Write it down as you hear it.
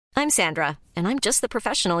I'm Sandra, and I'm just the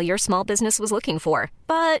professional your small business was looking for.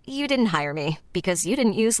 But you didn't hire me because you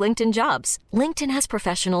didn't use LinkedIn Jobs. LinkedIn has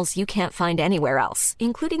professionals you can't find anywhere else,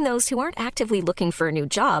 including those who aren't actively looking for a new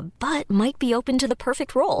job, but might be open to the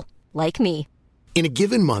perfect role, like me. In a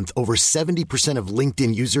given month, over 70% of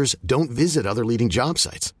LinkedIn users don't visit other leading job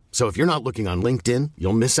sites. So if you're not looking on LinkedIn,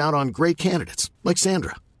 you'll miss out on great candidates like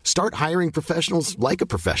Sandra. Start hiring professionals like a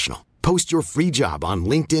professional. Post your free job on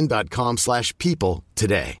linkedin.com/people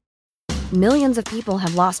today. Millions of people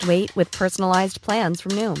have lost weight with personalized plans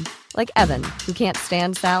from Noom. Like Evan, who can't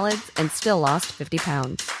stand salads and still lost 50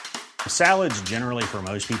 pounds. Salads generally for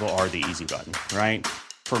most people are the easy button, right?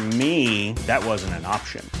 For me, that wasn't an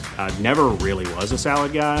option. I never really was a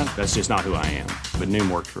salad guy. That's just not who I am. But Noom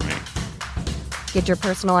worked for me. Get your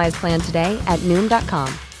personalized plan today at Noom.com.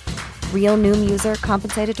 Real Noom user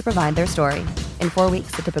compensated to provide their story. In 4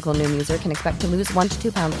 weeks, the typical Noom user can expect to lose 1 to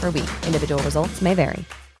 2 pounds per week. Individual results may vary.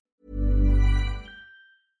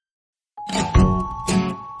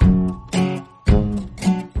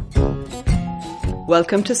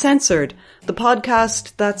 Welcome to Censored, the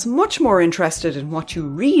podcast that's much more interested in what you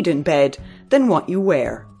read in bed than what you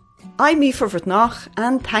wear. I'm Aoife Vertnach,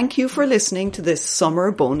 and thank you for listening to this summer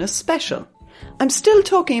bonus special. I'm still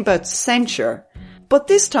talking about censure, but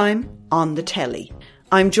this time on the telly.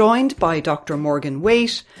 I'm joined by Dr. Morgan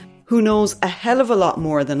Waite, who knows a hell of a lot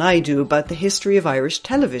more than I do about the history of Irish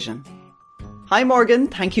television. Hi Morgan,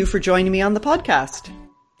 thank you for joining me on the podcast.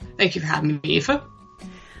 Thank you for having me, Aoife.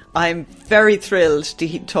 I'm very thrilled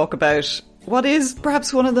to talk about what is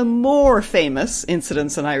perhaps one of the more famous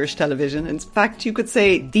incidents on Irish television. In fact, you could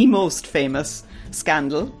say the most famous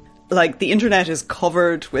scandal. Like, the internet is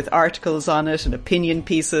covered with articles on it and opinion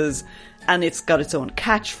pieces, and it's got its own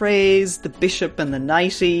catchphrase, the Bishop and the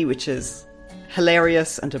Nighty, which is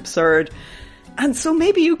hilarious and absurd. And so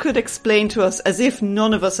maybe you could explain to us, as if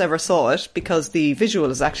none of us ever saw it, because the visual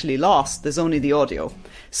is actually lost, there's only the audio.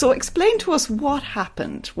 So explain to us what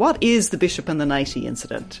happened. What is the Bishop and the Nighty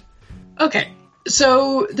incident? Okay,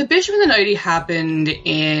 so the Bishop and the Nighty happened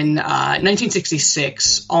in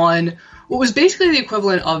 1966 on what was basically the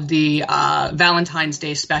equivalent of the Valentine's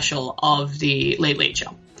Day special of the Late Late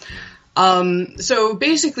Show. So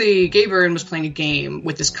basically, Gay Byrne was playing a game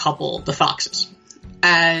with this couple, the Foxes.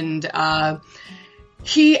 And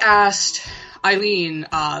he asked Eileen,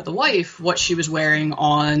 the wife, what she was wearing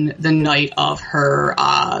on the night of her,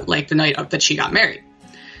 the night of that she got married.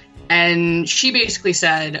 And she basically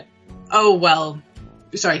said,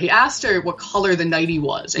 he asked her what color the nighty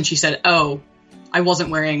was. And she said, I wasn't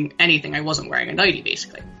wearing anything. I wasn't wearing a nighty,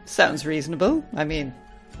 basically. Sounds reasonable. I mean,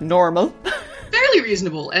 normal. Fairly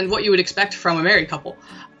reasonable, and what you would expect from a married couple.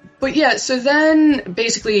 But yeah, so then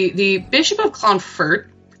basically the Bishop of Clonfert,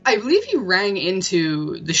 I believe he rang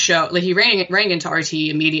into the show, like he rang into RT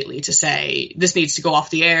immediately to say, this needs to go off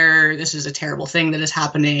the air, this is a terrible thing that is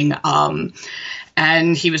happening,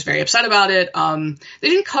 and he was very upset about it. They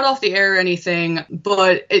didn't cut off the air or anything,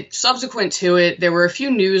 but subsequent to it, there were a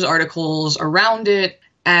few news articles around it,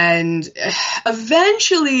 and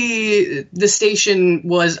eventually the station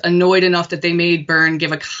was annoyed enough that they made Byrne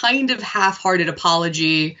give a kind of half-hearted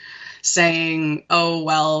apology, saying,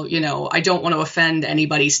 I don't want to offend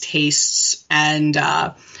anybody's tastes, and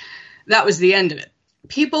that was the end of it.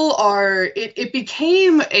 It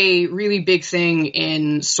became a really big thing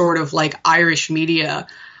in sort of like Irish media.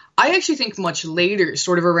 I actually think much later,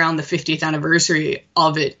 sort of around the 50th anniversary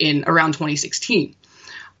of it in around 2016.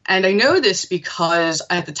 And I know this because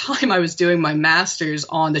at the time I was doing my master's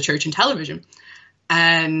on the church and television,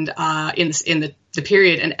 and in the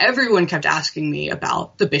period, and everyone kept asking me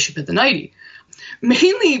about the Bishop and the Nighty,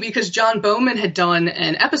 mainly because John Bowman had done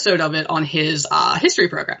an episode of it on his history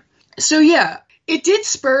program. So yeah, it did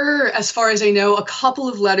spur, as far as I know, a couple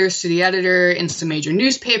of letters to the editor in some major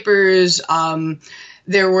newspapers.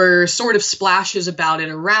 There were sort of splashes about it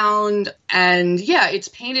around, and yeah, it's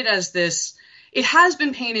painted as this. It has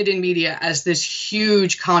been painted in media as this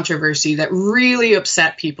huge controversy that really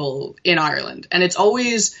upset people in Ireland. And it's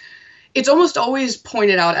almost always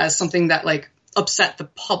pointed out as something that like upset the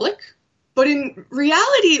public. But in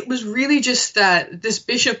reality, it was really just that this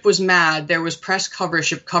bishop was mad. There was press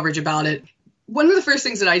coverage about it. One of the first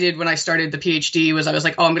things that I did when I started the PhD was I was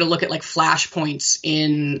like, I'm going to look at like flashpoints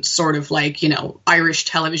in sort of like, Irish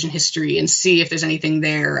television history and see if there's anything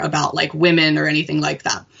there about like women or anything like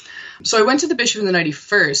that. So I went to the Bishop and the Nighty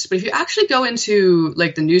first, but if you actually go into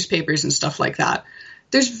like the newspapers and stuff like that,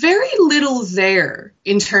 there's very little there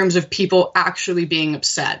in terms of people actually being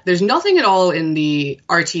upset. There's nothing at all in the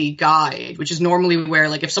RT guide, which is normally where,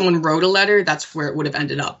 like, if someone wrote a letter, that's where it would have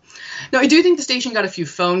ended up. Now, I do think the station got a few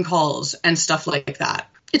phone calls and stuff like that.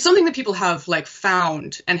 it's something that people have like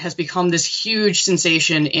found and has become this huge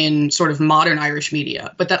sensation in sort of modern Irish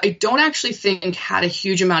media, but that I don't actually think had a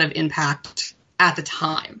huge amount of impact at the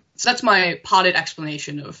time. So that's my potted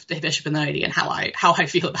explanation of The Bishop and the Nighty and how I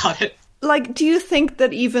feel about it. Like, do you think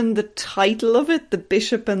that even the title of it, The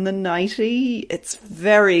Bishop and the Nighty, it's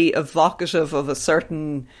very evocative of a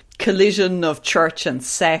certain collision of church and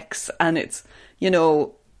sex, and it's, you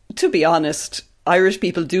know, to be honest, Irish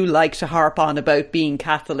people do like to harp on about being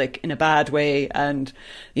Catholic in a bad way and,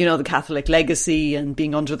 you know, the Catholic legacy and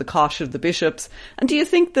being under the cosh of the bishops. And do you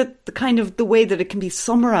think that the way that it can be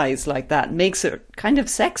summarised like that makes it kind of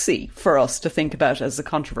sexy for us to think about as a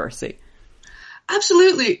controversy?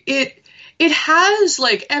 Absolutely. It has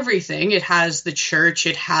like everything. It has the church.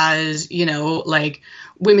 It has, you know, like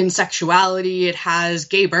women's sexuality. It has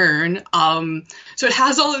Gay Byrne. So it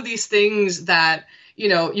has all of these things that, you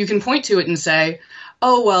know, you can point to it and say,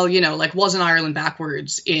 oh, well, you know, like wasn't Ireland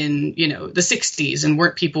backwards in, you know, the 60s and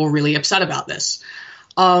weren't people really upset about this?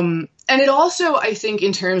 And it also, I think,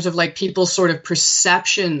 in terms of like people's sort of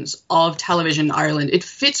perceptions of television in Ireland, it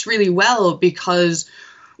fits really well because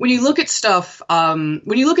when you look at stuff, when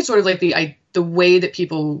you look at sort of like the way that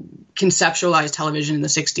people conceptualize television in the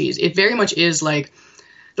 60s, it very much is like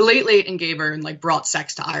the Late Late and Gay Byrne like brought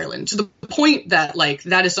sex to Ireland to the point that like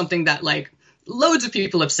that is something that like loads of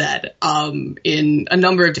people have said in a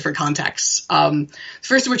number of different contexts. The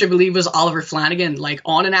first of which I believe was Oliver Flanagan, like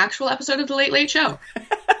on an actual episode of The Late Late Show.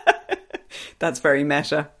 That's very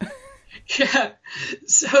meta. Yeah.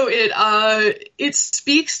 So it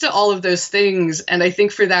speaks to all of those things. And I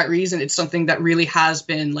think for that reason, it's something that really has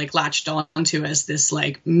been like latched onto as this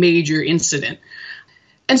like major incident.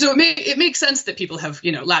 And so it makes sense that people have,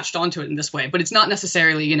 you know, latched onto it in this way, but it's not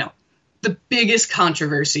necessarily, you know, the biggest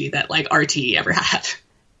controversy that like RTE ever had.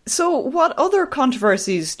 So what other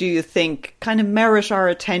controversies do you think kind of merit our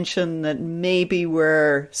attention that maybe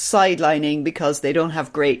we're sidelining because they don't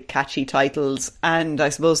have great catchy titles and I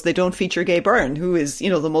suppose they don't feature Gay Byrne, who is, you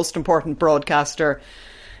know, the most important broadcaster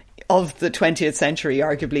of the 20th century,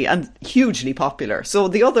 arguably, and hugely popular. So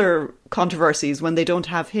the other controversies, when they don't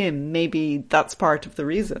have him, maybe that's part of the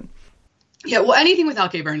reason. Yeah, well, anything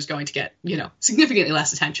without Gay Byrne is going to get, you know, significantly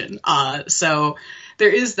less attention. So there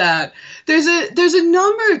is that. There's a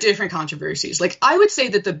number of different controversies. Like, I would say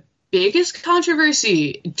that the biggest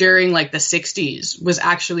controversy during, like, the 60s was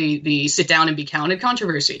actually the Sit Down and Be Counted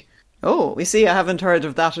controversy. Oh, we see, I haven't heard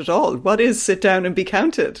of that at all. What is Sit Down and Be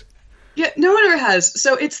Counted? Yeah, no one ever has.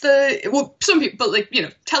 So it's some people, but like, you know,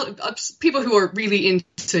 people who are really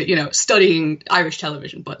into, you know, studying Irish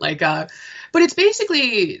television, but like, but it's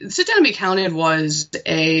basically, Sit Down and Be Counted was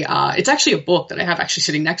it's actually a book that I have actually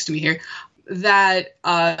sitting next to me here that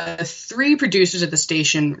 3 producers at the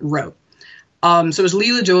station wrote. So it was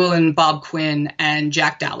Leela Doolin, Bob Quinn, and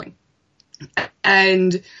Jack Dowling.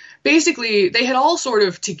 And basically, they had all sort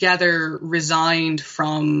of together resigned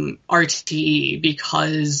from RTE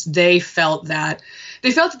because they felt that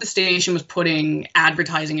the station was putting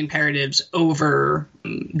advertising imperatives over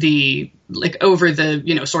the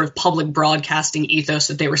you know, sort of public broadcasting ethos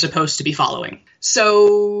that they were supposed to be following.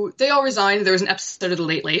 So they all resigned. There was an episode of The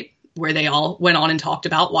Late Late where they all went on and talked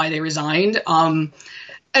about why they resigned.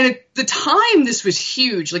 And at the time, this was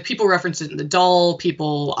huge. Like, people referenced it in the Dáil.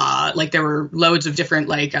 People, like, there were loads of different,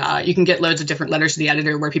 like, you can get loads of different letters to the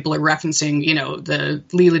editor where people are referencing, you know, the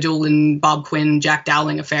Leela Doolin, Bob Quinn, Jack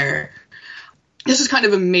Dowling affair. This is kind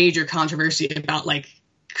of a major controversy about, like,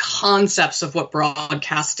 concepts of what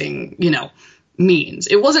broadcasting, you know, means.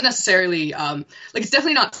 It wasn't necessarily, like, it's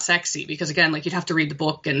definitely not sexy because, again, like, you'd have to read the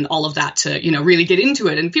book and all of that to, you know, really get into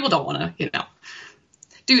it. And people don't want to, you know,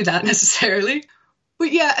 do that necessarily.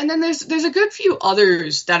 But yeah, and then there's a good few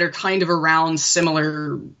others that are kind of around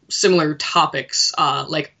similar topics,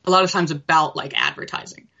 like a lot of times about like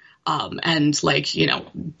advertising, and like, you know,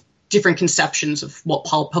 different conceptions of what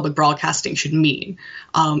public broadcasting should mean.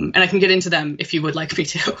 And I can get into them if you would like me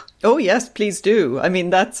to. Oh yes, please do. I mean,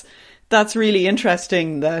 that's really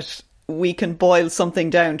interesting that we can boil something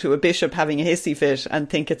down to a bishop having a hissy fit and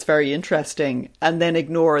think it's very interesting and then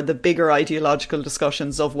ignore the bigger ideological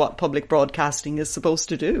discussions of what public broadcasting is supposed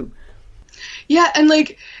to do. Yeah, and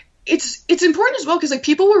like it's important as well because like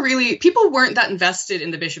people weren't that invested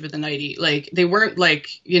in the Bishop and the Nighty. Like they weren't like,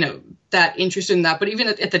 you know, that interested in that. But even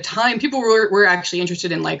at the time, people were actually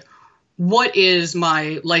interested in like, what is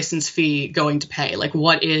my license fee going to pay? Like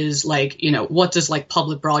what is like, you know, what does like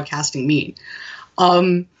public broadcasting mean?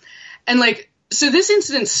 And like, so this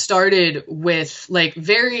incident started with like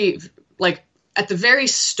at the very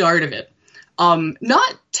start of it,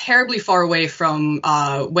 not terribly far away from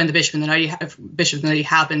when the Bishop of the Nighty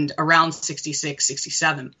happened, around 66,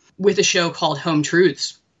 67, with a show called Home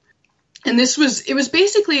Truths. And it was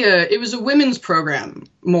basically a women's program,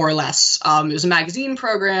 more or less. It was a magazine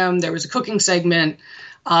program. There was a cooking segment.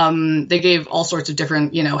 They gave all sorts of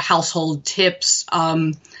different, household tips.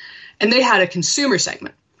 And they had a consumer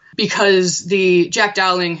segment because Jack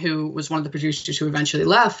Dowling, who was one of the producers who eventually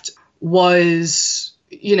left, was,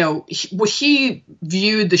 what he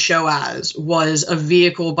viewed the show as was a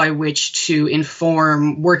vehicle by which to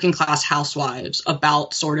inform working class housewives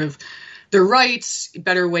about sort of their rights,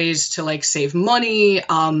 better ways to like save money,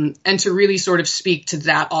 and to really sort of speak to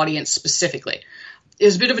that audience specifically. It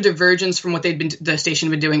was a bit of a divergence from what the station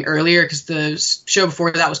had been doing earlier, because the show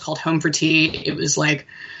before that was called Home for Tea. It was like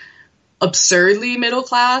absurdly middle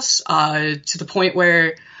class, to the point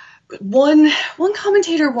where one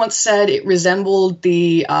commentator once said it resembled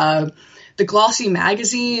the glossy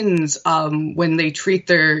magazines when they treat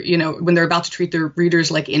when they're about to treat their readers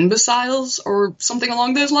like imbeciles or something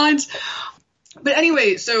along those lines. But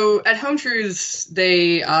anyway, so at Home Truths,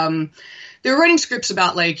 they were writing scripts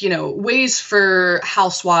about ways for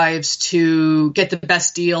housewives to get the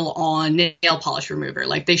best deal on nail polish remover.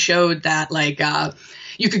 Like they showed that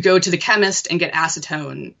you could go to the chemist and get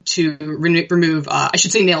acetone to remove, I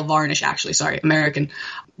should say nail varnish, actually, sorry, American,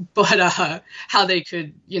 but how they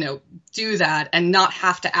could, do that and not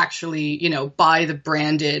have to actually, buy the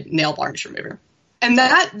branded nail varnish remover. And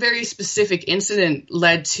that very specific incident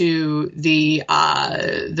led to the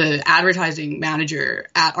advertising manager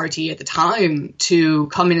at RT at the time to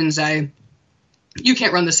come in and say, you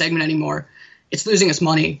can't run the segment anymore. It's losing us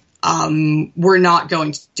money. We're not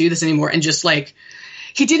going to do this anymore. And just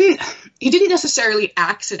he didn't necessarily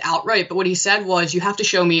axe it outright, but what he said was, you have to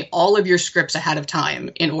show me all of your scripts ahead of time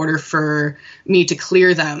in order for me to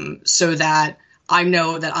clear them so that I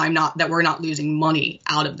know that we're not losing money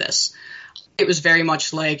out of this. It was very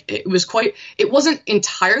much it wasn't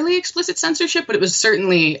entirely explicit censorship, but it was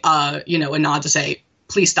certainly, a nod to say,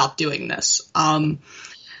 please stop doing this. And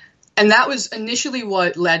that was initially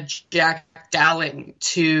what led Jack Dowling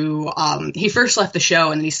to, he first left the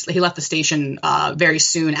show and he left the station very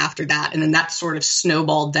soon after that. And then that sort of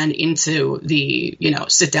snowballed then into the,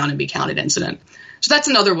 sit down and be counted incident. So that's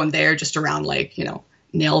another one there, just around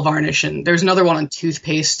nail varnish. And there's another one on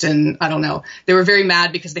toothpaste. And I don't know, they were very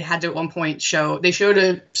mad because they had to at one point showed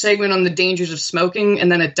a segment on the dangers of smoking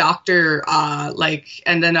and then a doctor,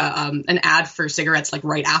 and then an ad for cigarettes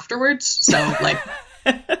right afterwards. So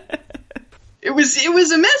It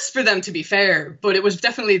was a mess for them, to be fair, but it was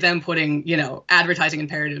definitely them putting, advertising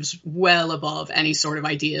imperatives well above any sort of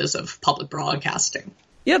ideas of public broadcasting.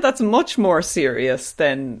 Yeah, that's much more serious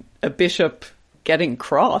than a bishop getting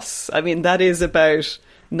cross. I mean, that is about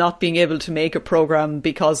not being able to make a program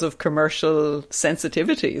because of commercial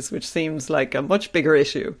sensitivities, which seems like a much bigger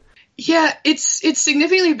issue. Yeah, it's a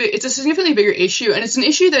significantly bigger issue, and it's an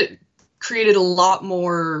issue that created a lot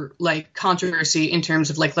more controversy in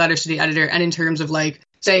terms of letters to the editor, and in terms of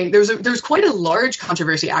saying there was quite a large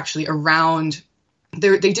controversy actually around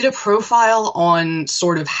they did a profile on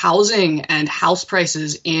sort of housing and house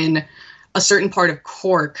prices in a certain part of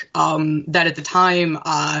Cork that at the time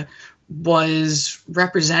was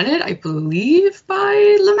represented, I believe,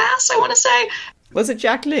 by Lemass, I want to say. Was it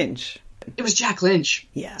Jack Lynch? It was Jack Lynch.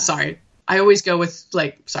 Yeah. Sorry. I always go with,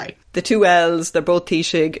 sorry. The two L's, they're both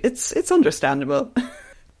Taoiseach. It's understandable.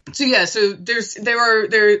 So yeah, so there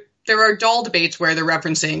are dull debates where they're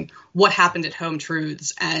referencing what happened at Home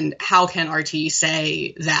Truths and how can RT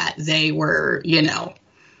say that they were,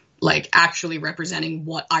 actually representing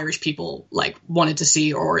what Irish people, wanted to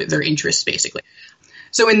see or their interests, basically.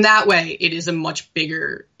 So in that way, it is a much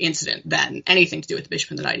bigger incident than anything to do with the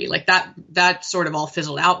Bishop of the Nighty. That sort of all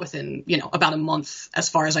fizzled out within, about a month, as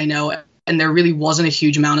far as I know. And there really wasn't a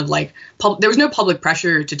huge amount of there was no public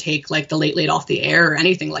pressure to take the Late off the air or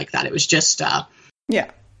anything like that. It was just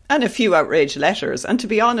yeah, and a few outraged letters. And to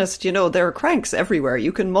be honest, there are cranks everywhere.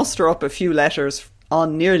 You can muster up a few letters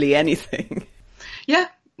on nearly anything. Yeah,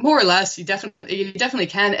 more or less. You definitely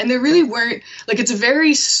can. And there really weren't it's a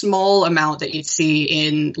very small amount that you'd see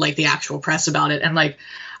in the actual press about it. And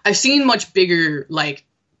I've seen much bigger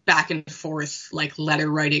back and forth letter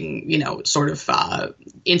writing sort of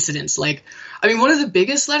incidents. One of the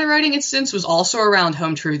biggest letter writing incidents was also around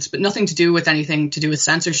Home Truths, but nothing to do with anything to do with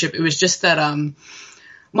censorship. It was just that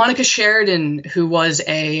Monica Sheridan, who was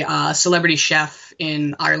a celebrity chef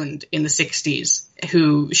in Ireland in the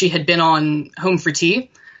 60s, she had been on Home for Tea,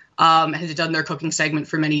 had done their cooking segment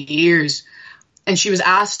for many years. And she was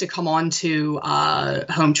asked to come on to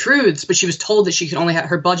Home Truths, but she was told that she could only have,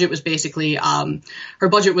 her budget was basically, her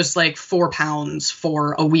budget was like £4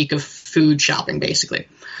 for a week of food shopping, basically.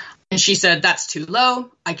 And she said, that's too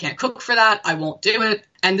low. I can't cook for that. I won't do it.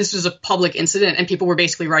 And this was a public incident, and people were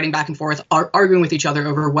basically writing back and forth, arguing with each other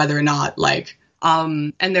over whether or not, like,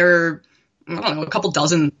 and there are, I don't know, a couple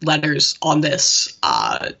dozen letters on this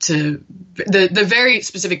to the very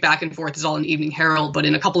specific back and forth is all in Evening Herald, but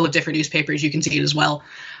in a couple of different newspapers, you can see it as well.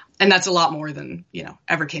 And that's a lot more than,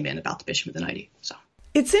 ever came in about the Bishop of the Nighty. So.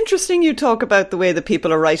 It's interesting you talk about the way that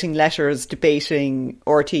people are writing letters debating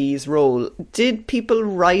RTE's role. Did people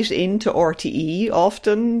write into RTE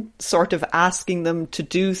often, sort of asking them to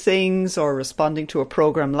do things or responding to a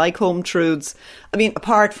programme like Home Truths? I mean,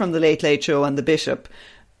 apart from the Late Late Show and the Bishop,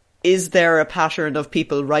 is there a pattern of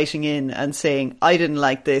people writing in and saying, I didn't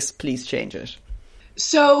like this, please change it?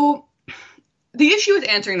 So the issue with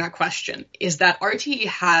answering that question is that RTE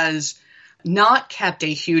has not kept a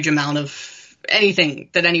huge amount of anything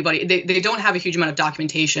that anybody, they don't have a huge amount of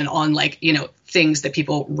documentation on, like, things that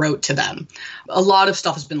people wrote to them. A lot of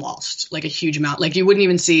stuff has been lost, like a huge amount. Like, you wouldn't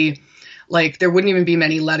even see, like, there wouldn't even be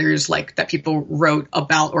many letters like that people wrote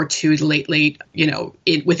about or to the Late Late,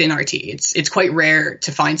 within RTE. It's quite rare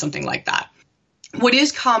to find something like that. What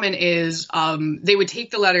is common is they would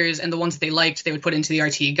take the letters, and the ones that they liked, they would put into the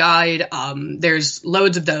RTE guide. There's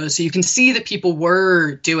loads of those. So you can see that people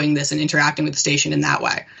were doing this and interacting with the station in that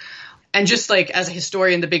way. And just like as a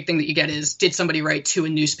historian, the big thing that you get is, did somebody write to a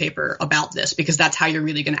newspaper about this? Because that's how you're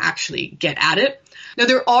really going to actually get at it. Now,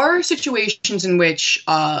 there are situations in which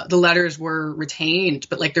the letters were retained,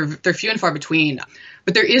 but like they're few and far between.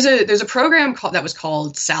 But there's a program that was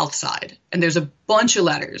called Southside, and there's a bunch of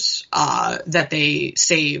letters that they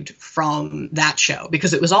saved from that show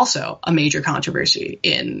because it was also a major controversy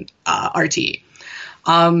in RTE.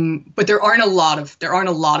 But there aren't a lot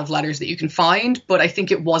of letters that you can find, but I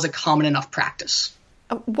think it was a common enough practice.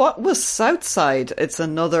 What was Southside? It's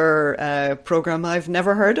another program I've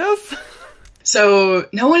never heard of. So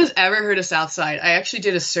no one has ever heard of Southside. I actually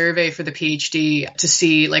did a survey for the PhD to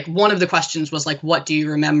see, like, one of the questions was like, what do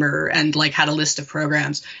you remember? And like had a list of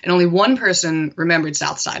programs, and only one person remembered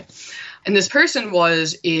Southside. And this person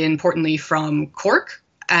was importantly from Cork.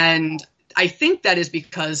 And I think that is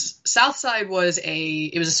because Southside was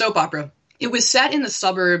a soap opera. It was set in the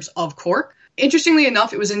suburbs of Cork. Interestingly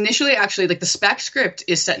enough, it was initially actually, like, the spec script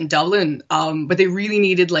is set in Dublin, but they really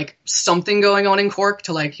needed like something going on in Cork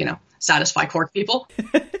to, like, satisfy Cork people.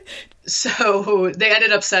 So they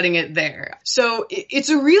ended up setting it there. So it's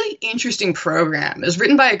a really interesting program. It was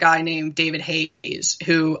written by a guy named David Hayes,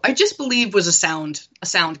 who I just believe was a sound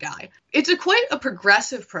guy. It's quite a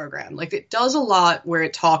progressive program. Like, it does a lot where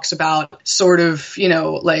it talks about sort of,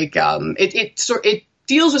 it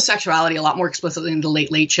deals with sexuality a lot more explicitly than the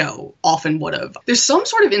Late Late Show often would have. There's some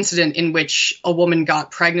sort of incident in which a woman got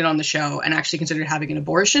pregnant on the show and actually considered having an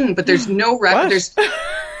abortion, but there's no record.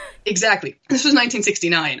 Exactly. This was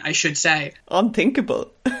 1969, I should say.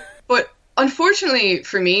 Unthinkable. But unfortunately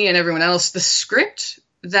for me and everyone else, the script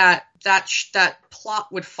that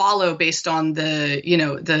plot would follow based on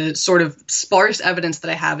the sort of sparse evidence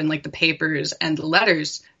that I have in, like, the papers and the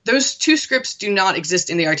letters, those two scripts do not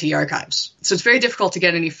exist in the RTE archives. So it's very difficult to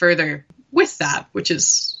get any further with that, which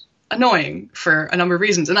is annoying for a number of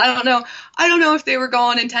reasons. And I don't know if they were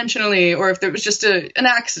gone intentionally or if there was just an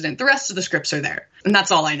accident. The rest of the scripts are there, and that's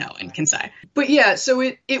all I know and can say. But yeah, so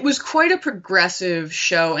it was quite a progressive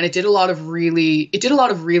show, and it did a lot of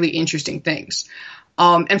really interesting things.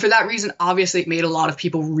 And for that reason, obviously, it made a lot of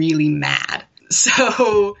people really mad.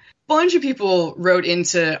 So a bunch of people wrote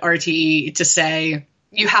into RTE to say,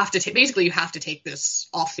 you have to take this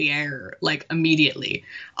off the air, like, immediately,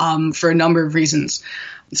 for a number of reasons.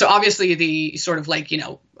 So obviously the sort of, like,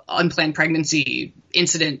 unplanned pregnancy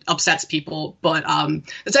incident upsets people, but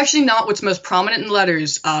that's actually not what's most prominent in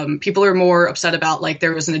letters. People are more upset about, like,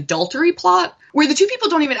 there was an adultery plot where the two people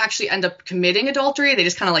don't even actually end up committing adultery. They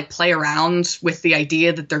just kind of, like, play around with the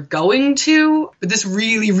idea that they're going to. But this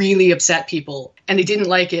really, really upset people, and they didn't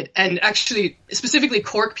like it. And actually, specifically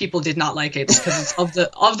Cork people did not like it because of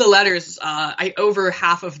the letters. Over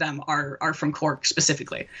half of them are from Cork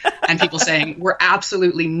specifically, and people saying, we're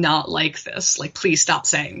absolutely not like this. Like, please stop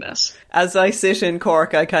saying this. As I sit in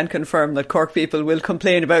Cork, I can confirm that Cork people will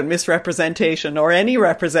complain about misrepresentation or any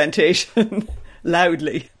representation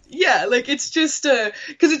loudly. Yeah, like, it's just,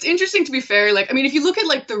 because it's interesting, to be fair. Like, I mean, if you look at,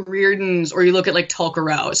 like, the Reardons, or you look at, like, Tulka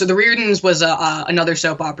Row. So the Reardons was another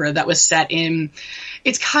soap opera that was set in,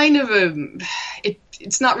 it's kind of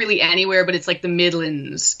it's not really anywhere, but it's, like, the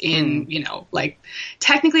Midlands in, you know, like,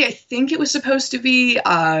 technically I think it was supposed to be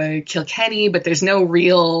Kilkenny, but there's no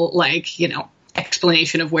real, like, you know,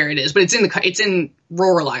 explanation of where it is, but it's in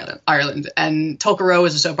rural Ireland, and Tulka Row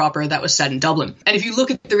is a soap opera that was set in Dublin. And if you look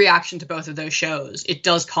at the reaction to both of those shows, it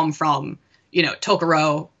does come from, you know, Tulka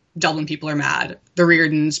Row, Dublin people are mad. The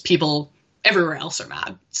Reardons, people everywhere else are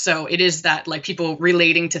mad. So it is that, like, people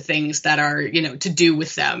relating to things that are, you know, to do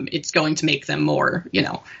with them, it's going to make them more, you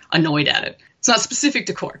know, annoyed at it. It's not specific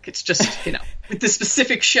to Cork. It's just, you know, with the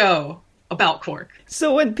specific show about Cork.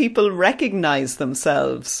 So when people recognise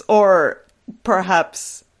themselves, or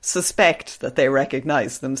perhaps suspect that they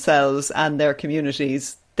recognise themselves and their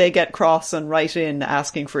communities, they get cross and write in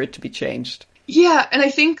asking for it to be changed. Yeah, and I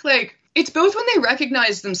think, like, it's both when they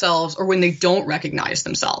recognize themselves or when they don't recognize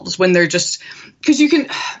themselves, when they're just, because you can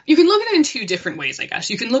look at it in two different ways, I guess.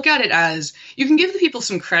 You can look at it as, you can give the people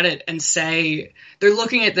some credit and say, they're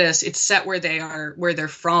looking at this, it's set where they are, where they're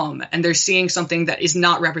from, and they're seeing something that is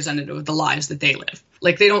not representative of the lives that they live.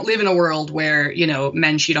 Like, they don't live in a world where, you know,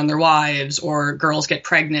 men cheat on their wives or girls get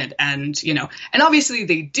pregnant, and, you know, and obviously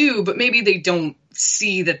they do, but maybe they don't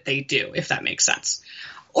see that they do, if that makes sense.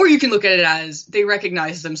 Or you can look at it as they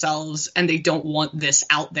recognize themselves and they don't want this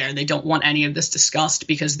out there. They don't want any of this discussed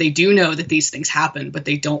because they do know that these things happen, but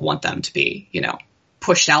they don't want them to be, you know,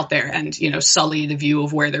 pushed out there and, you know, sully the view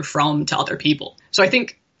of where they're from to other people. So I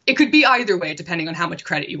think it could be either way, depending on how much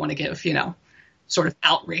credit you want to give, you know, sort of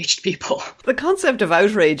outraged people. The concept of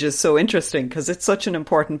outrage is so interesting because it's such an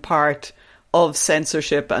important part of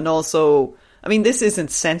censorship, and also, I mean, this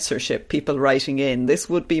isn't censorship, people writing in. This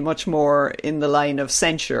would be much more in the line of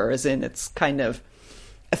censure, as in it's kind of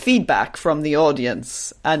a feedback from the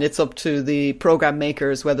audience, and it's up to the programme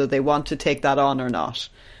makers whether they want to take that on or not.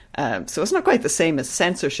 So it's not quite the same as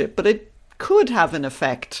censorship, but it could have an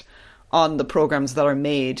effect on the programmes that are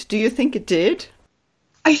made. Do you think it did?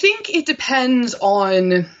 I think it depends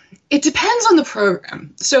on the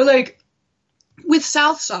programme. So, like, with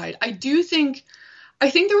Southside, I think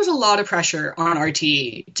there was a lot of pressure on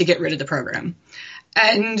RTE to get rid of the program.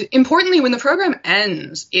 And importantly, when the program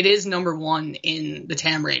ends, it is number one in the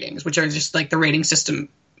TAM ratings, which are just like the rating system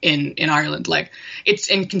in Ireland. Like, it's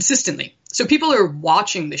inconsistently. So people are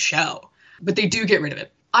watching the show, but they do get rid of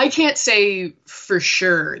it. I can't say for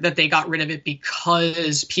sure that they got rid of it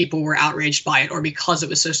because people were outraged by it or because it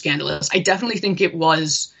was so scandalous. I definitely think it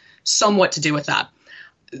was somewhat to do with that.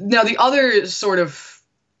 Now, the other sort of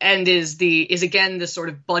end is again the sort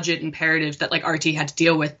of budget imperatives that, like, RTE had to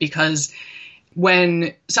deal with, because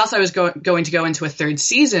when Southside was going to go into a third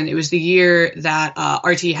season, it was the year that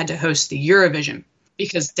RTE had to host the Eurovision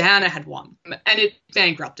because Dana had won, and it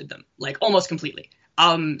bankrupted them, like, almost completely.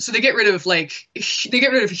 So they get rid of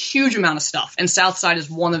a huge amount of stuff, and Southside is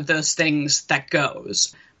one of those things that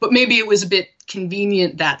goes. But maybe it was a bit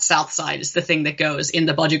convenient that Southside is the thing that goes in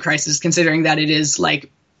the budget crisis, considering that it is, like,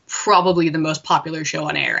 probably the most popular show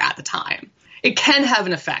on air at the time. It can have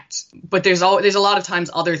an effect, but there's a lot of times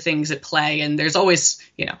other things at play, and there's always,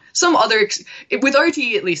 you know, some other with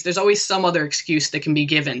RTE at least, there's always some other excuse that can be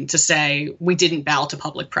given to say we didn't bow to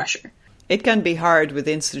public pressure. It can be hard with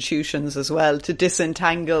institutions as well to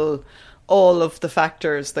disentangle all of the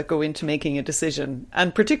factors that go into making a decision,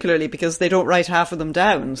 and particularly because they don't write half of them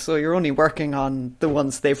down, so you're only working on the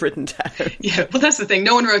ones they've written down. Yeah, well, that's the thing.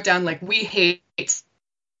 No one wrote down, like, we hate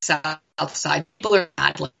Southside, people are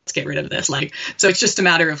mad, let's get rid of this. Like, so it's just a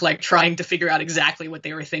matter of, like, trying to figure out exactly what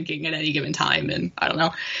they were thinking at any given time, and I don't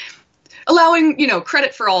know, allowing, you know,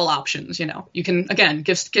 credit for all options. You know, you can, again,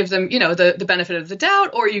 give them, you know, the benefit of the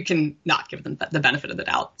doubt, or you can not give them the benefit of the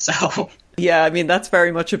doubt. So yeah, I mean, that's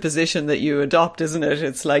very much a position that you adopt, isn't it?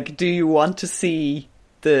 It's like, do you want to see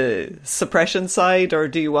the suppression side, or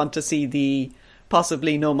do you want to see the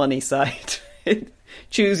possibly no money side?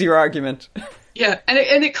 Choose your argument. Yeah,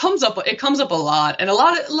 and it comes up a lot, and a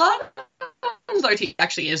lot of times RTE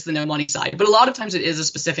actually is the no money side, but a lot of times it is a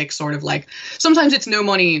specific sort of, like, sometimes it's no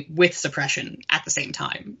money with suppression at the same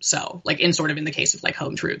time. So, like, in the case of, like,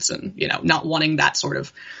 Home Truths, and, you know, not wanting that sort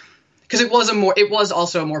of, because it was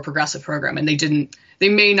also a more progressive program, and they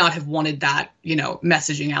may not have wanted that, you know,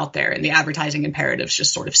 messaging out there, and the advertising imperatives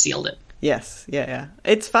just sort of sealed it. Yes, yeah.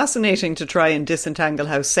 It's fascinating to try and disentangle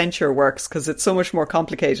how censure works, because it's so much more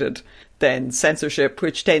complicated than censorship,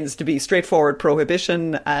 which tends to be straightforward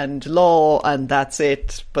prohibition and law, and that's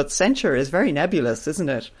it. But censure is very nebulous, isn't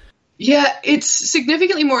it? Yeah, it's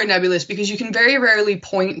significantly more nebulous because you can very rarely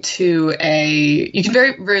point to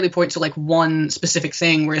like one specific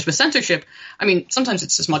thing, whereas with censorship, I mean, sometimes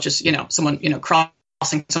it's as much as, someone,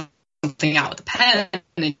 crossing something out with a pen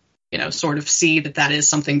and, sort of see that is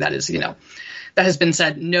something that is, that has been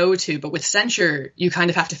said no to. But with censure, you kind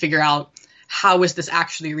of have to figure out, how is this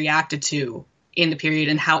actually reacted to in the period,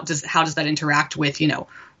 and how does that interact with,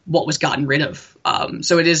 what was gotten rid of?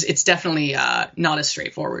 So it's definitely not as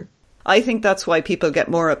straightforward. I think that's why people get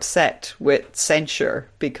more upset with censure,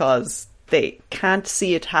 because they can't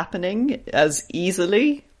see it happening as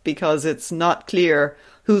easily, because it's not clear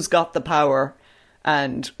who's got the power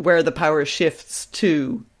and where the power shifts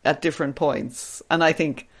to at different points.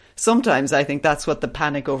 And sometimes I think that's what the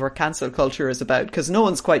panic over cancel culture is about, because no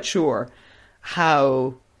one's quite sure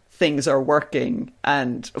how things are working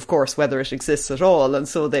and, of course, whether it exists at all. And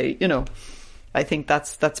so they, I think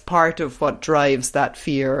that's part of what drives that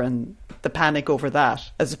fear and the panic over that,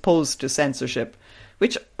 as opposed to censorship,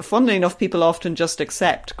 which, funnily enough, people often just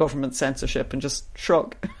accept government censorship and just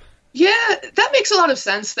shrug. Yeah, that makes a lot of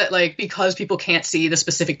sense, that, like, because people can't see the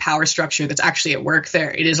specific power structure that's actually at work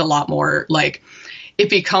there, it is a lot more, like, it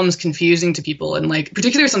becomes confusing to people. And, like,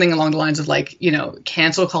 particularly something along the lines of, like,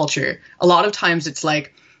 cancel culture, a lot of times it's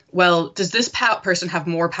like, well, does this person have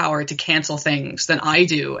more power to cancel things than I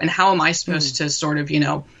do? And how am I supposed to sort of,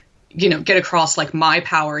 get across, like, my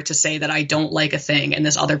power to say that I don't like a thing and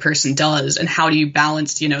this other person does? And how do you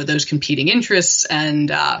balance, those competing interests?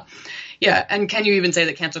 And, and can you even say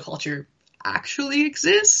that cancel culture actually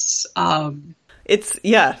exists?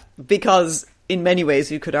 Because in many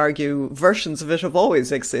ways you could argue versions of it have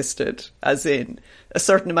always existed, as in a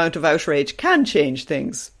certain amount of outrage can change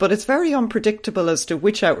things, but it's very unpredictable as to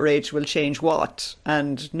which outrage will change what,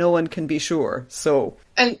 and no one can be sure. So,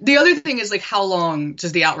 and the other thing is, like, how long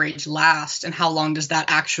does the outrage last, and how long does that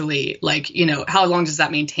actually, like, how long does that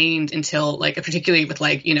maintained until, like, particularly with,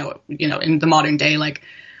 like, in the modern day, like,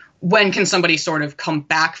 when can somebody sort of come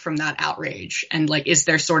back from that outrage? And, like, is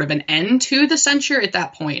there sort of an end to the censure at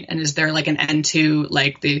that point? And is there, like, an end to,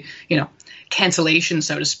 like, the, cancellation,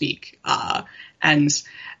 so to speak? And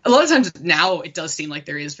a lot of times now it does seem like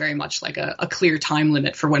there is very much, like, a clear time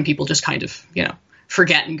limit for when people just kind of,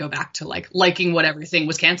 forget and go back to, like, liking whatever thing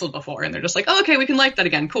was canceled before. And they're just like, oh, okay, we can like that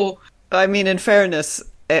again. Cool. I mean, in fairness,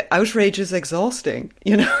 outrage is exhausting,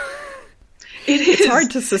 It is. It's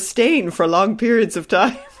hard to sustain for long periods of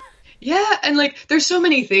time. Yeah, and, like, there's so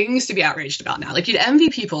many things to be outraged about now. Like, you'd envy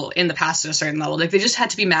people in the past at a certain level. Like, they just had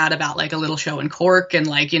to be mad about, like, a little show in Cork, and,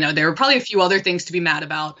 like, there were probably a few other things to be mad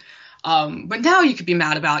about. But now you could be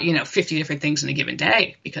mad about, 50 different things in a given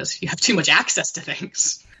day because you have too much access to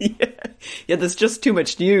things. Yeah, there's just too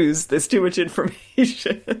much news. There's too much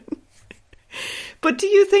information. But do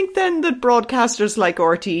you think then that broadcasters like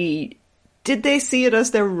RTE, did they see it as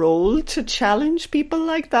their role to challenge people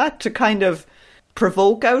like that, to kind of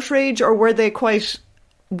provoke outrage, or were they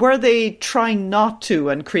trying not to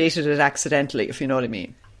and created it accidentally, if you know what I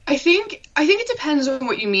mean? I think it depends on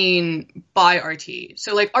what you mean by RTE.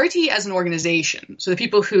 So, like, RTE as an organization, so the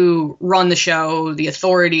people who run the show, the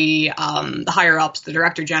authority, the higher ups, the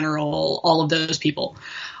director general, all of those people,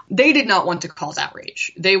 they did not want to cause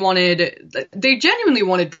outrage. They genuinely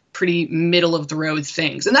wanted pretty middle of the road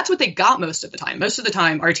things. And that's what they got most of the time. Most of the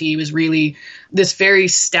time, RTE was really this very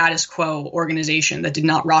status quo organization that did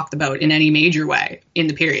not rock the boat in any major way in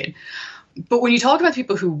the period. But when you talk about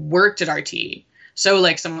people who worked at RTE, so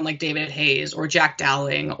like someone like David Hayes or Jack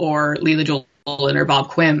Dowling or Leela Jolen or Bob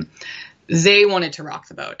Quinn, they wanted to rock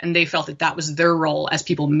the boat, and they felt that that was their role as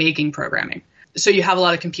people making programming. So you have a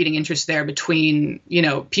lot of competing interests there between,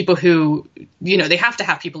 people who, they have to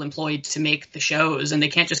have people employed to make the shows, and they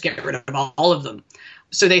can't just get rid of all of them.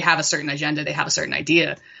 So they have a certain agenda, they have a certain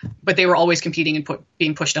idea, but they were always competing and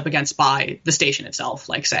being pushed up against by the station itself,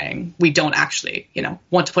 like saying, we don't actually,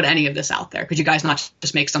 want to put any of this out there. Could you guys not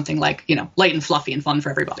just make something like, light and fluffy and fun for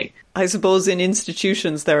everybody? I suppose in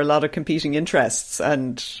institutions there are a lot of competing interests,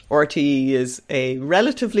 and RTE is a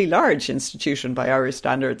relatively large institution by Irish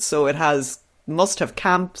standards, so it must have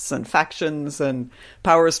camps and factions and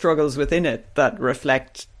power struggles within it that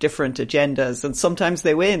reflect different agendas, and sometimes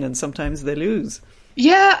they win and sometimes they lose.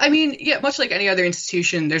 Yeah, I mean, much like any other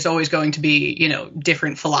institution, there's always going to be,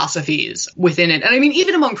 different philosophies within it. And I mean,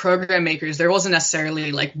 even among program makers, there wasn't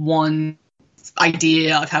necessarily like one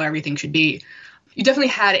idea of how everything should be. You definitely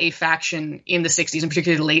had a faction in the 60s, and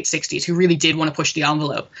particularly the late 60s, who really did want to push the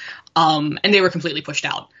envelope. And they were completely pushed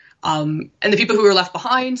out. And the people who were left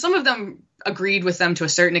behind, some of them agreed with them to a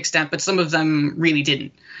certain extent, but some of them really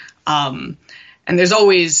didn't. And there's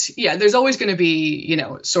always going to be,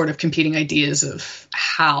 sort of competing ideas of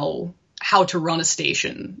how to run a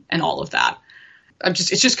station and all of that.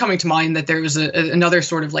 It's just coming to mind that there was another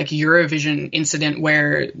sort of like Eurovision incident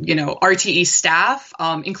where, RTE staff,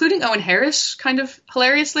 including Owen Harris, kind of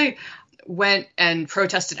hilariously, went and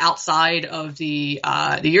protested outside of the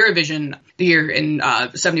Eurovision the year in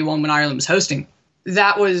 71 when Ireland was hosting.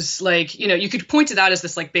 That was like, you could point to that as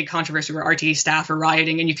this like big controversy where RTE staff are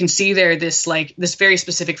rioting, and you can see there this very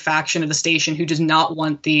specific faction of the station who doesn't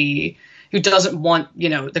want the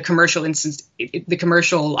commercial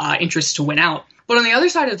interest to win out. But on the other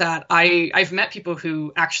side of that, I've met people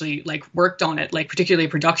who actually like worked on it, like particularly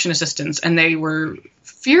production assistants, and they were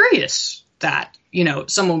furious that,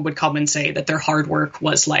 someone would come and say that their hard work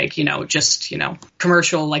was like, just,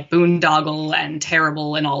 commercial, like boondoggle and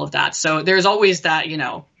terrible and all of that. So there's always that,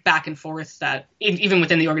 back and forth that even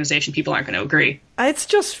within the organization, people aren't going to agree. It's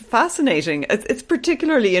just fascinating. It's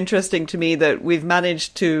particularly interesting to me that we've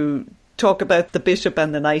managed to talk about the Bishop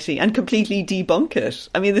and the Nighty and completely debunk it.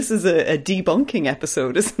 I mean, this is a debunking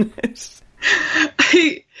episode, isn't it?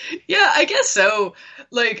 Yeah, I guess so.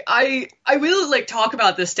 Like, I will like talk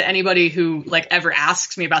about this to anybody who like ever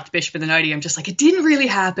asks me about the Bishop and the Nighty. I'm just like, it didn't really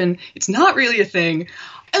happen. It's not really a thing.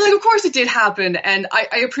 And like, of course it did happen. And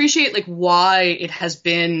I appreciate like why it has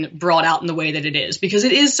been brought out in the way that it is, because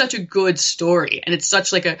it is such a good story. And it's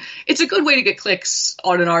such like it's a good way to get clicks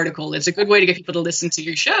on an article. It's a good way to get people to listen to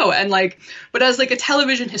your show. And like, but as like a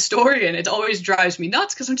television historian, it always drives me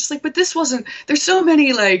nuts because I'm just like, but this wasn't, there's so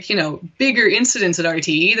many like, bigger incidents at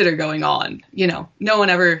RTE that are going on, no one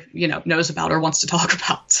ever, knows about or wants to talk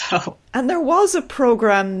about. So. And there was a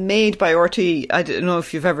programme made by RTE, I don't know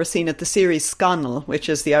if you've ever seen it, the series Scannell, which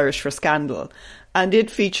is the Irish for scandal. And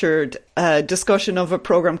it featured a discussion of a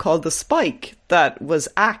programme called The Spike that was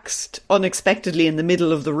axed unexpectedly in the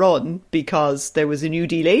middle of the run because there was a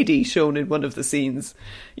nudie lady shown in one of the scenes.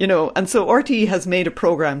 And so RTE has made a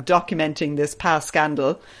programme documenting this past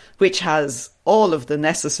scandal, which has all of the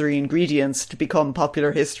necessary ingredients to become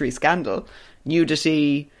popular history scandal.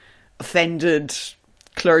 Nudity, offended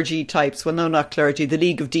clergy types, well, no, not clergy, the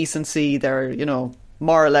League of Decency, they're,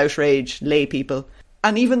 moral outrage, lay people.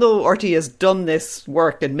 And even though RTE has done this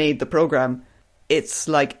work and made the programme, it's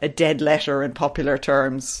like a dead letter in popular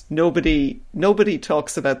terms. Nobody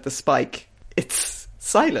talks about the Spike. It's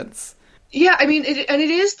silence. Yeah, I mean, it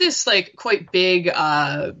is this like quite big,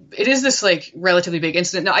 it is this like relatively big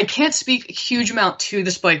incident. Now, I can't speak a huge amount to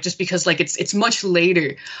the Spike just because like it's much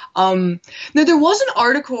later. Now, there was an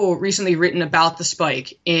article recently written about the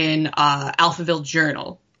Spike in Alphaville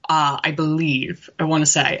Journal, I believe, I want to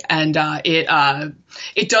say. And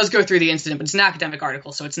it does go through the incident, but it's an academic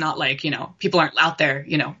article, so it's not like, people aren't out there,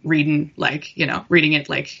 reading it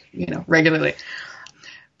like, regularly.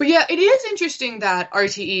 But yeah, it is interesting that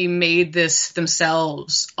RTE made this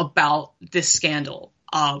themselves about this scandal,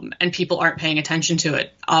 and people aren't paying attention to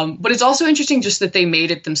it. But it's also interesting just that they made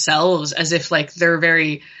it themselves as if like they're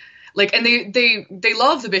very like, and they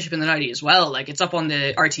love the Bishop and the Nighty as well. Like it's up on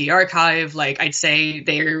the RTE archive. Like I'd say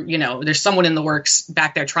they're, there's someone in the works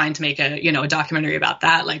back there trying to make a documentary about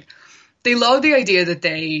that. Like they love the idea that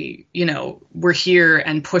they, were here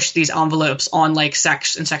and pushed these envelopes on like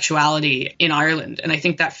sex and sexuality in Ireland. And I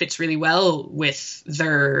think that fits really well with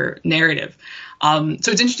their narrative. So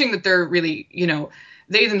it's interesting that they're really,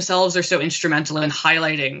 they themselves are so instrumental in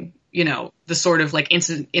highlighting, the sort of like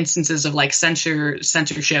instances of like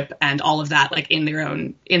censorship and all of that, like in their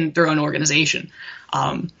own organization.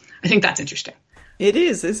 I think that's interesting. It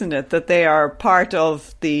is, isn't it? That they are part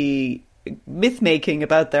of the myth making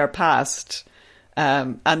about their past,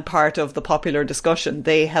 and part of the popular discussion.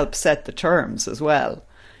 They help set the terms as well,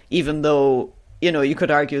 even though, you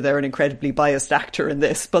could argue they're an incredibly biased actor in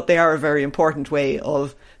this, but they are a very important way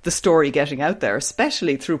of the story getting out there,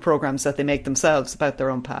 especially through programs that they make themselves about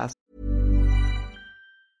their own past.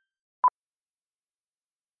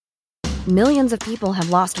 Millions of people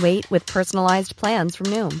have lost weight with personalized plans from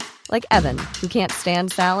Noom. Like Evan, who can't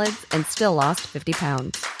stand salads and still lost 50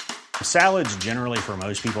 pounds. Salads generally for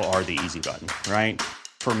most people are the easy button, right?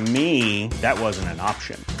 For me, that wasn't an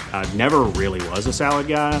option. I never really was a salad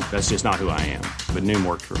guy. That's just not who I am. But Noom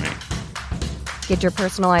worked for me. Get your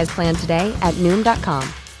personalized plan today at Noom.com.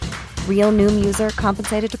 Real Noom user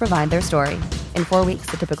compensated to provide their story. In 4 weeks,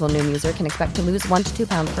 the typical Noom user can expect to lose 1 to 2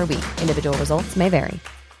 pounds per week. Individual results may vary.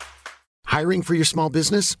 Hiring for your small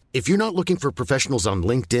business? If you're not looking for professionals on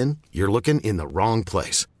LinkedIn, you're looking in the wrong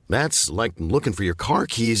place. That's like looking for your car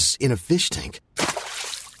keys in a fish tank.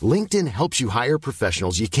 LinkedIn helps you hire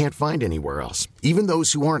professionals you can't find anywhere else, even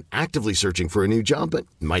those who aren't actively searching for a new job but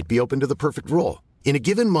might be open to the perfect role. In a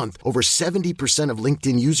given month, over 70% of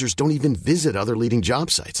LinkedIn users don't even visit other leading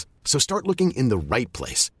job sites. So start looking in the right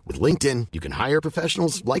place. With LinkedIn, you can hire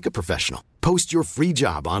professionals like a professional. Post your free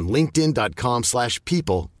job on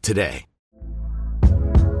linkedin.com/people today.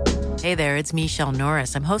 Hey there, it's Michelle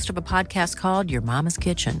Norris. I'm host of a podcast called Your Mama's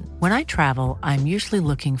Kitchen. When I travel, I'm usually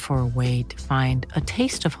looking for a way to find a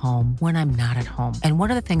taste of home when I'm not at home. And one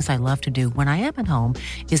of the things I love to do when I am at home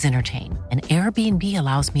is entertain. And Airbnb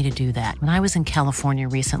allows me to do that. When I was in California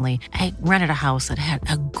recently, I rented a house that had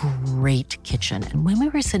a great kitchen. And when we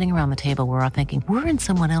were sitting around the table, we were all thinking, we're in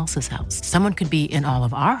someone else's house. Someone could be in all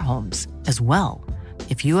of our homes as well.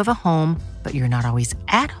 If you have a home, but you're not always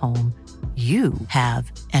at home, you have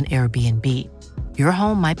an Airbnb. Your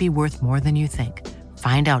home might be worth more than you think.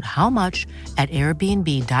 Find out how much at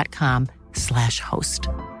airbnb.com/host.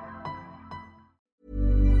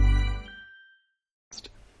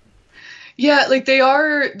 Yeah, like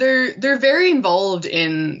they're very involved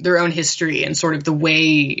in their own history and sort of the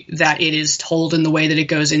way that it is told and the way that it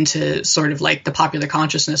goes into sort of like the popular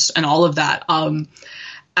consciousness and all of that.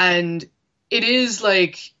 And it is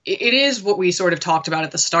what we sort of talked about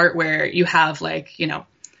at the start, where you have like, you know,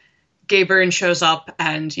 Gay Byrne shows up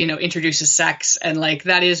and, you know, introduces sex. And like,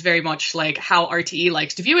 that is very much like how RTE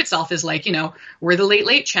likes to view itself, is like, you know, we're the Late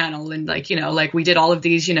Late channel. And like, you know, like we did all of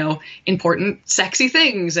these, you know, important, sexy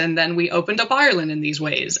things. And then we opened up Ireland in these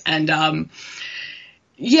ways. And,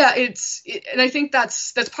 yeah, and I think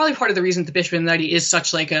that's probably part of the reason the Bishop and the Nutty is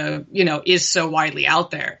such like a, you know, is so widely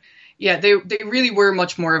out there. Yeah, they really were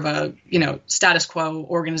much more of a, you know, status quo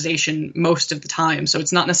organization most of the time. So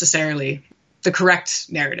it's not necessarily the correct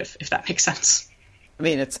narrative, if that makes sense. I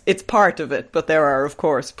mean, it's part of it, but there are, of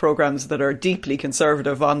course, programs that are deeply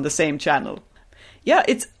conservative on the same channel. Yeah,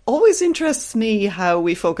 it always interests me how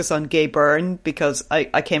we focus on Gay Byrne, because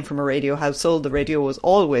I came from a radio household. The radio was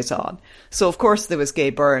always on. So, of course, there was Gay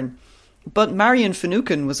Byrne. But Marion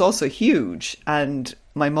Finucane was also huge, and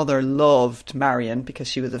my mother loved Marion because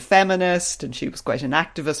she was a feminist and she was quite an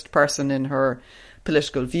activist person in her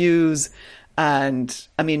political views. And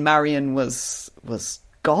I mean, Marion was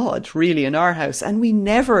God really in our house. And we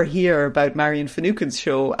never hear about Marion Finucane's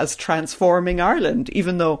show as transforming Ireland,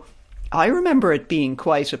 even though I remember it being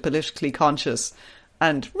quite a politically conscious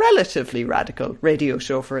and relatively radical radio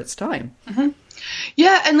show for its time. Mm-hmm.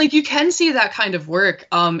 Yeah, and like you can see that kind of work,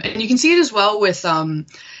 and you can see it as well with,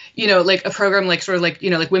 you know, like a program like sort of like, you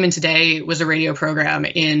know, like Women Today was a radio program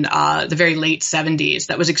in the very late 70s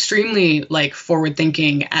that was extremely like forward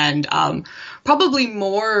thinking and probably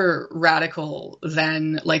more radical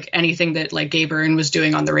than like anything that like Gay Byrne was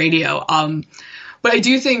doing on the radio. But I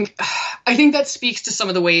think that speaks to some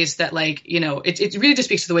of the ways that, like, you know, it really just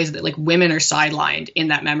speaks to the ways that, like, women are sidelined in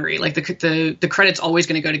that memory. Like, the credit's always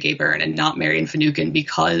going to go to Gay Byrne and not Marion Finucane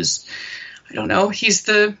because, I don't know, he's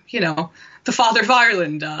the, you know, the father of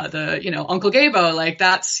Ireland, you know, Uncle Gaybo. Like,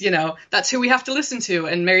 that's, you know, that's who we have to listen to.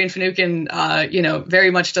 And Marion Finucane, you know,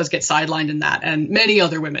 very much does get sidelined in that. And many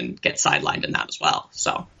other women get sidelined in that as well.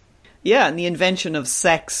 So. Yeah, and the invention of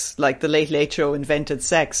sex, like the Late Late Show invented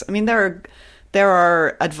sex. I mean, there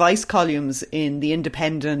are advice columns in The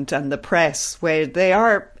Independent and the Press where they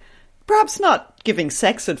are perhaps not giving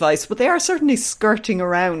sex advice, but they are certainly skirting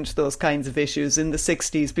around those kinds of issues in the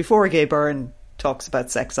 60s before Gay Byrne talks about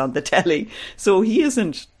sex on the telly. So he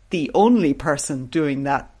isn't the only person doing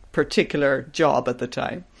that particular job at the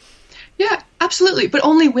time. Yeah, absolutely. But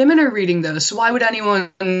only women are reading those. So why would anyone,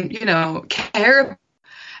 you know, care?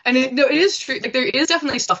 And it is true. Like, there is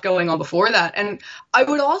definitely stuff going on before that. And I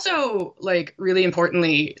would also, like, really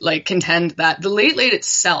importantly, like, contend that the Late Late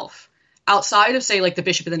itself, outside of, say, like, the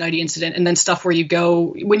Bishop and the Nutty incident, and then stuff where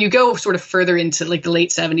when you go sort of further into, like, the late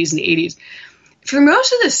 70s and the 80s, for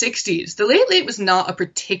most of the 60s, the Late Late was not a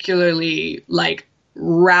particularly, like,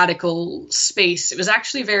 radical space. It was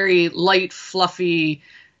actually very light, fluffy,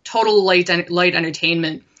 total light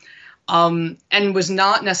entertainment. And was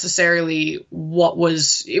not necessarily it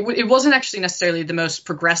wasn't actually necessarily the most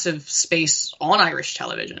progressive space on Irish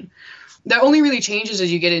television. That only really changes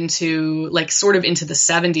as you get into, like, sort of into the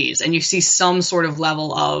 70s and you see some sort of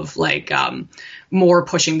level of, like, more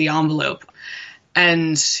pushing the envelope.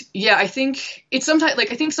 And yeah, I think sometimes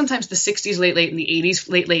the 60s Late Late and the 80s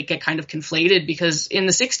Late Late get kind of conflated, because in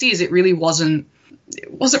the 60s it really wasn't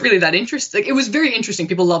really that interesting. Like, it was very interesting.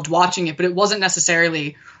 People loved watching it, but it wasn't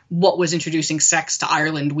necessarily what was introducing sex to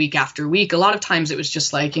Ireland week after week. A lot of times it was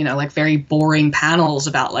just like, you know, like very boring panels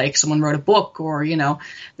about, like, someone wrote a book, or, you know,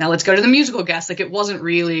 now let's go to the musical guest. Like, it wasn't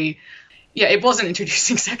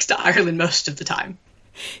introducing sex to Ireland most of the time.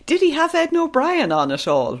 Did he have Edna O'Brien on at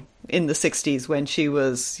all in the 60s when she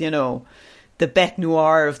was, you know, the bête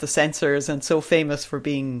noire of the censors and so famous for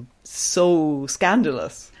being so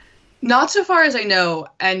scandalous. Not so far as I know.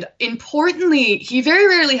 And importantly, he very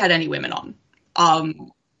rarely had any women on.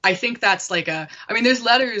 I think that's there's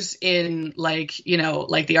letters in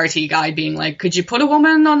the RT guide being like, could you put a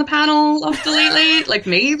woman on the panel of the Late Late? Like,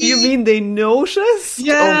 maybe. You mean they noticed?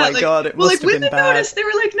 Yeah. Oh my God, it must have been bad. Women noticed. They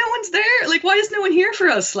were like, no one's there. Like, why is no one here for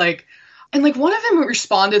us? Like, and like one of them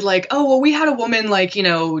responded like, oh, well, we had a woman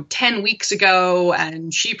 10 weeks ago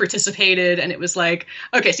and she participated. And it was like,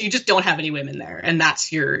 okay, so you just don't have any women there. And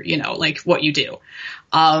that's your, what you do.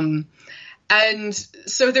 And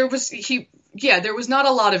so there was not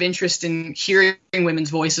a lot of interest in hearing women's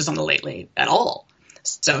voices on the Late Late at all.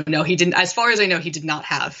 So no, he didn't. As far as I know, he did not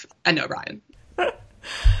have an O'Brien.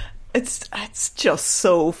 It's just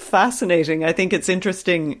so fascinating. I think it's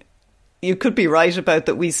interesting. You could be right about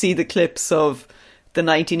that. We see the clips of the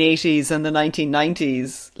 1980s and the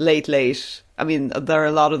 1990s Late Late. I mean, there are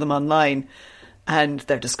a lot of them online, and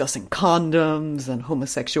they're discussing condoms and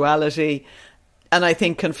homosexuality. And I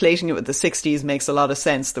think conflating it with the 60s makes a lot of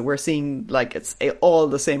sense, that we're seeing like it's all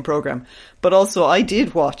the same programme. But also, I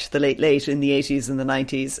did watch the Late Late in the 80s and the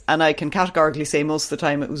 90s, and I can categorically say most of the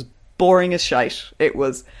time it was boring as shite. It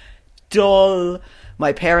was dull.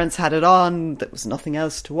 My parents had it on. There was nothing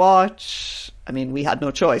else to watch. I mean, we had no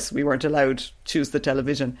choice. We weren't allowed to choose the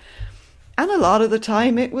television. And a lot of the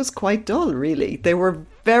time it was quite dull, really. There were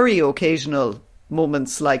very occasional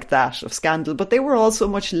moments like that of scandal, but they were also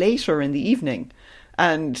much later in the evening.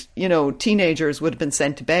 And, teenagers would have been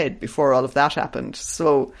sent to bed before all of that happened.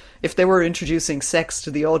 So if they were introducing sex to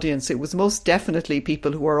the audience, it was most definitely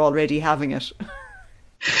people who were already having it.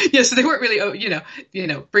 Yeah, so they weren't really,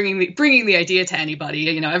 bringing the idea to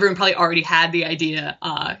anybody. Everyone probably already had the idea,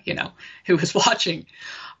 who was watching.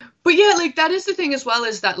 But yeah, that is the thing as well,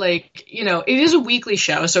 is that, it is a weekly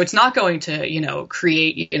show, so it's not going to,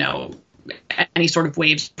 create, any sort of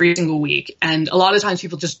waves every single week. And a lot of times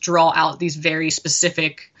people just draw out these very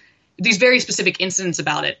specific incidents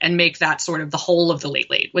about it and make that sort of the whole of the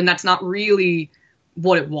Late Late, when that's not really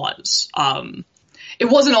what it was. It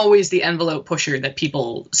wasn't always the envelope pusher that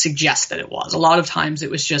people suggest that it was. A lot of times it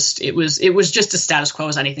was just as status quo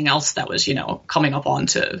as anything else that was, coming up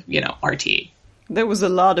onto, RT. There was a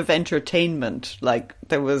lot of entertainment. Peter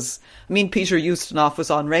Ustinov was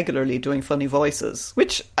on regularly doing funny voices,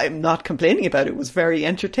 which I'm not complaining about. It was very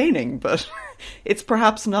entertaining, but it's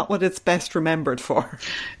perhaps not what it's best remembered for.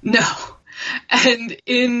 No. And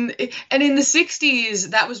in the 60s,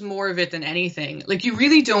 that was more of it than anything. You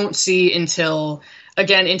really don't see until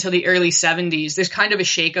the early 70s, there's kind of a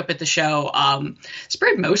shakeup at the show,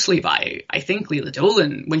 spread mostly by, I think, Leila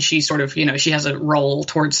Dolan, when she sort of, she has a role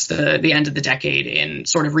towards the end of the decade in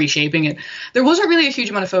sort of reshaping it. There wasn't really a huge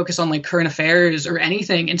amount of focus on current affairs or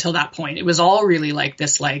anything until that point. It was all really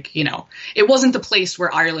it wasn't the place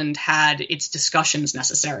where Ireland had its discussions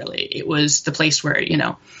necessarily. It was the place where,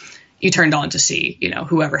 you turned on to see,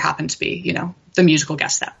 whoever happened to be, the musical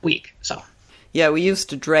guest that week. So. Yeah, we used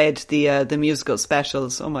to dread the musical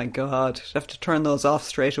specials. Oh my God, I'd have to turn those off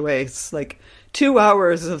straight away. It's 2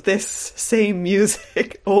 hours of this same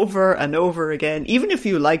music over and over again. Even if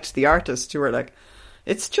you liked the artist, you were like,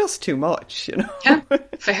 it's just too much, Yeah,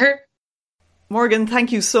 fair. Morgan,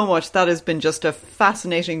 thank you so much. That has been just a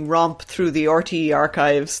fascinating romp through the RTE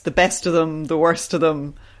archives, the best of them, the worst of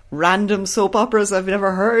them, random soap operas I've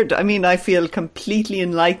never heard. I mean, I feel completely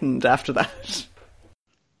enlightened after that.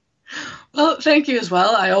 Well, thank you as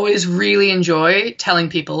well. I always really enjoy telling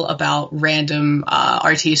people about random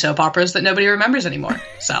RT soap operas that nobody remembers anymore.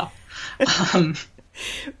 So,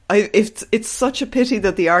 it's such a pity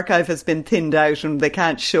that the archive has been thinned out and they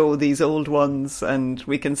can't show these old ones, and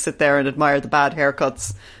we can sit there and admire the bad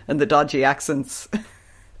haircuts and the dodgy accents.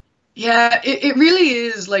 Yeah, it really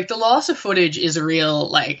is. The loss of footage is a real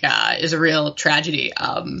tragedy.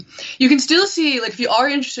 You can still see, if you are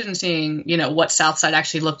interested in seeing, what Southside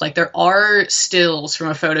actually looked like, there are stills from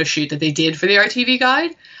a photo shoot that they did for the RTV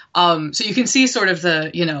guide. So you can see sort of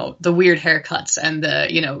the, the weird haircuts and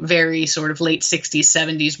the, very sort of late 60s,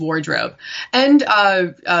 70s wardrobe. And,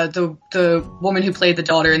 the woman who played the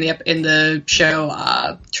daughter in the show,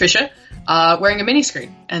 Trisha, wearing a miniskirt,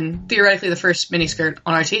 and theoretically the first miniskirt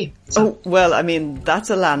on RT. So. Oh, well, I mean, that's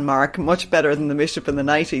a landmark. Much better than the Bishop and the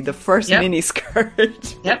Nighty, the first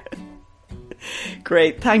miniskirt. Yep.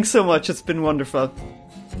 Great. Thanks so much. It's been wonderful.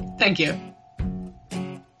 Thank you.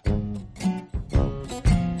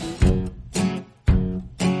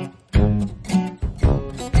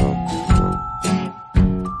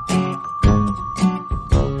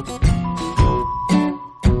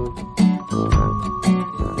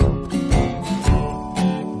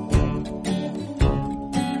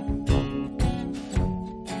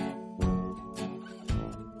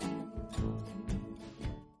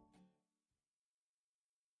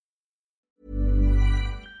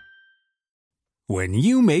 When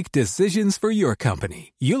you make decisions for your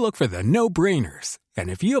company, you look for the no-brainers. And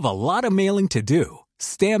if you have a lot of mailing to do,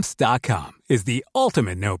 Stamps.com is the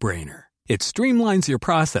ultimate no-brainer. It streamlines your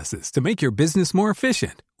processes to make your business more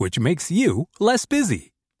efficient, which makes you less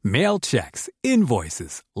busy. Mail checks,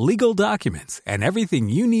 invoices, legal documents, and everything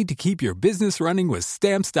you need to keep your business running with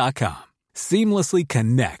Stamps.com. Seamlessly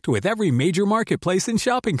connect with every major marketplace and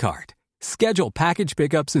shopping cart. Schedule package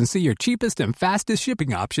pickups and see your cheapest and fastest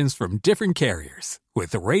shipping options from different carriers,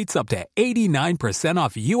 with rates up to 89%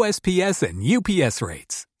 off USPS and UPS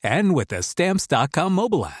rates. And with the Stamps.com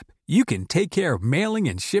mobile app, you can take care of mailing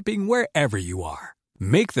and shipping wherever you are.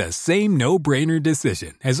 Make the same no-brainer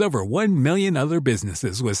decision as over 1 million other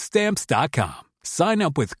businesses with Stamps.com. Sign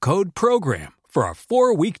up with code PROGRAM for a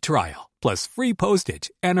 4-week trial, plus free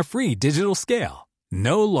postage and a free digital scale.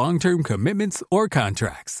 No long-term commitments or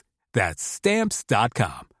contracts. That's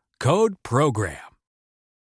Stamps.com. Code PROGRAM.